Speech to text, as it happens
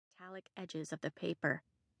metallic edges of the paper,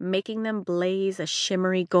 making them blaze a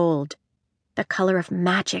shimmery gold, the color of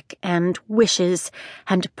magic and wishes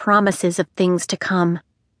and promises of things to come.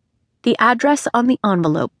 The address on the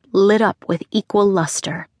envelope lit up with equal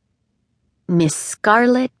luster. Miss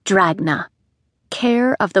Scarlet Dragna,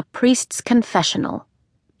 care of the Priest's Confessional,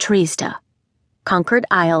 Trisda, Conquered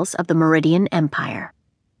Isles of the Meridian Empire.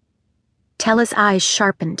 Tella's eyes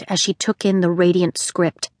sharpened as she took in the radiant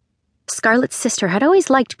script. Scarlet's sister had always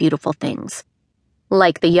liked beautiful things,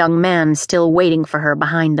 like the young man still waiting for her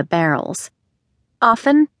behind the barrels.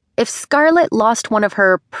 Often, if Scarlet lost one of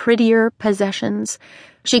her prettier possessions,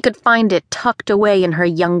 she could find it tucked away in her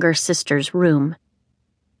younger sister's room.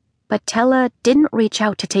 But Tella didn't reach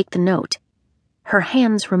out to take the note. Her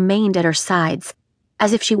hands remained at her sides,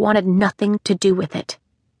 as if she wanted nothing to do with it.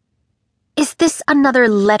 "Is this another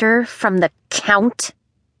letter from the Count?"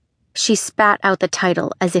 She spat out the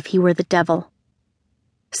title as if he were the devil.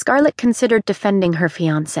 Scarlet considered defending her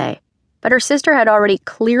fiancé, but her sister had already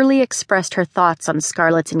clearly expressed her thoughts on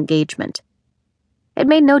Scarlet's engagement. It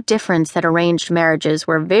made no difference that arranged marriages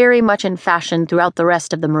were very much in fashion throughout the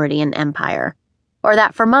rest of the Meridian Empire, or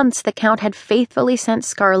that for months the Count had faithfully sent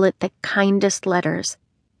Scarlet the kindest letters.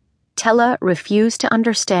 Tella refused to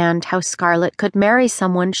understand how Scarlet could marry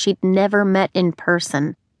someone she'd never met in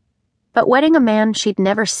person. But wedding a man she'd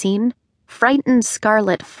never seen frightened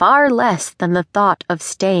Scarlet far less than the thought of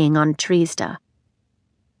staying on Trisda.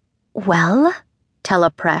 "Well?" Tella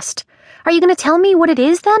pressed. "Are you going to tell me what it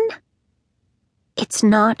is, then?" "It's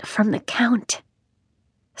not from the Count."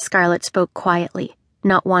 Scarlet spoke quietly,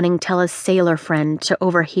 not wanting Tella's sailor friend to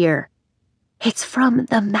overhear. "It's from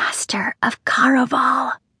the Master of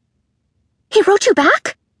Caraval." "He wrote you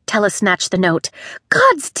back?" Tella snatched the note.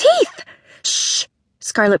 "God's teeth!" "Shh!"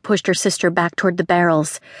 Scarlet pushed her sister back toward the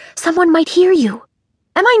barrels. "Someone might hear you."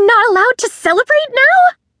 "Am I not allowed to celebrate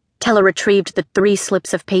now?" Tella retrieved the 3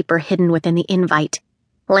 slips of paper hidden within the invite.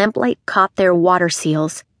 Lamplight caught their water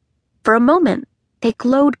seals. For a moment, they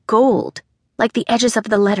glowed gold, like the edges of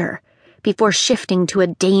the letter, before shifting to a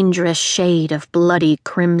dangerous shade of bloody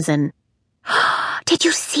crimson. "Did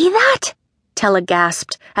you see that?" Tella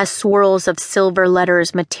gasped as swirls of silver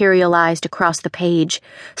letters materialized across the page,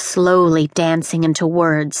 slowly dancing into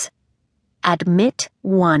words. Admit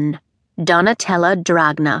 1, Donatella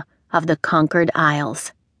Dragna of the Conquered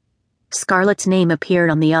Isles. Scarlet's name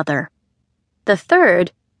appeared on the other. The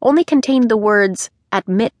third only contained the words,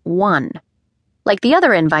 Admit 1. Like the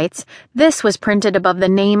other invites, this was printed above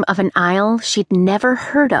the name of an isle she'd never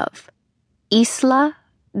heard of. Isla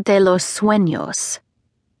de los Sueños.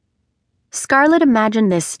 Scarlet imagined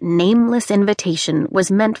this nameless invitation was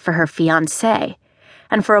meant for her fiancé,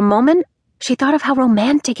 and for a moment she thought of how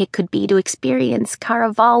romantic it could be to experience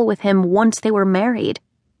Caraval with him once they were married.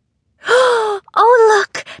 "Oh,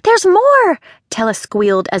 look, there's more!" Tella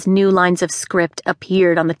squealed as new lines of script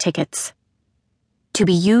appeared on the tickets. "To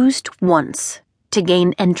be used once, to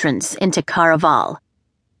gain entrance into Caraval.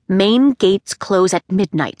 Main gates close at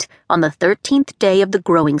midnight on the 13th day of the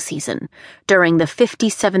growing season, during the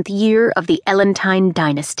 57th year of the Ellentine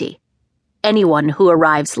dynasty. Anyone who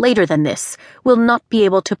arrives later than this will not be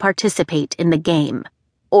able to participate in the game,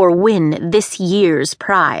 or win this year's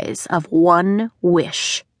prize of 1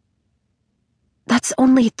 wish." "That's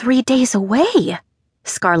only 3 days away,"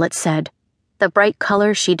 Scarlet said, the bright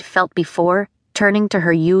color she'd felt before turning to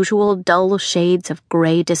her usual dull shades of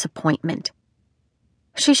gray disappointment.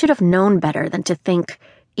 She should have known better than to think,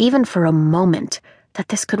 even for a moment, that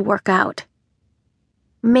this could work out.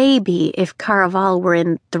 Maybe if Caraval were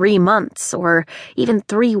in 3 months, or even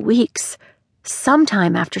 3 weeks,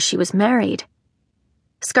 sometime after she was married.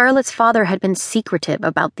 Scarlet's father had been secretive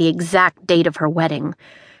about the exact date of her wedding,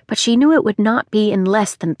 but she knew it would not be in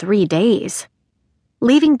less than 3 days.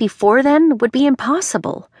 Leaving before then would be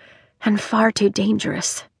impossible, and far too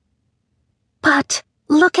dangerous. "But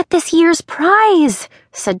look at this year's prize,"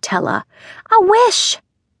 said Tella. "A wish."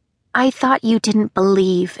 "I thought you didn't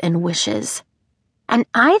believe in wishes." "And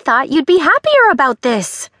I thought you'd be happier about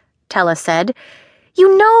this," Tella said.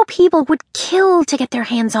 "You know people would kill to get their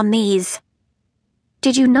hands on these."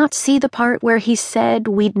 "Did you not see the part where he said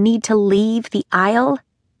we'd need to leave the isle?"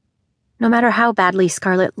 No matter how badly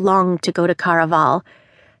Scarlet longed to go to Caraval,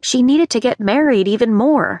 she needed to get married even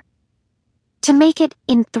more. "To make it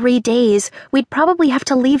in 3 days, we'd probably have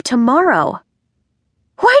to leave tomorrow."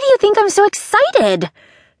 "Why do you think I'm so excited?"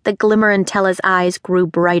 The glimmer in Tella's eyes grew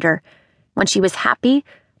brighter. When she was happy,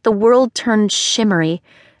 the world turned shimmery,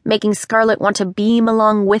 making Scarlet want to beam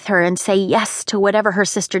along with her and say yes to whatever her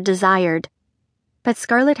sister desired. But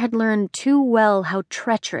Scarlet had learned too well how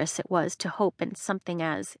treacherous it was to hope in something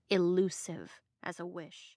as elusive as a wish.